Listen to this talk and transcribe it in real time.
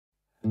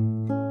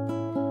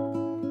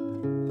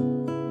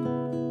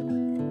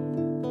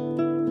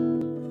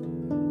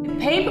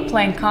paper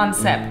plane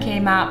concept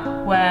came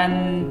up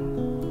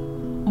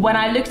when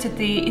I looked at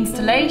the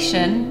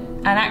installation,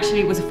 and actually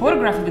it was a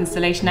photograph of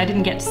installation. I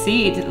didn't get to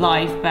see it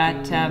live,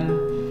 but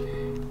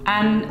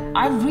and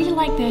I really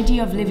liked the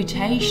idea of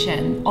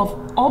levitation, of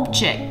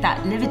object that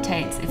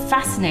levitates. It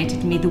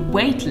fascinated me, the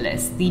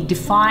weightless, the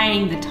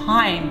defying the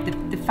time,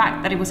 the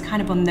fact that it was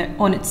kind of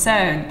on its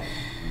own.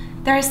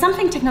 There is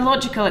something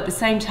technological at the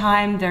same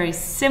time, very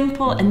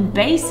simple and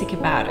basic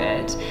about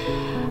it.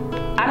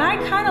 And I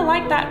kind of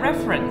like that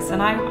reference,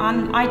 and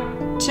I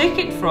took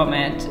it from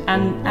it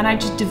and I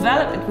just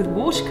developed it with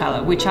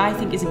watercolor, which I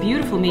think is a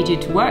beautiful media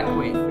to work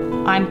with.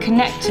 I'm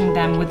connecting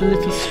them with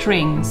little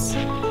strings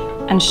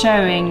and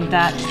showing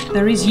that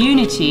there is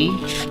unity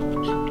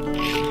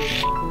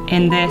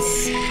in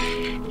this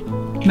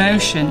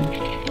motion.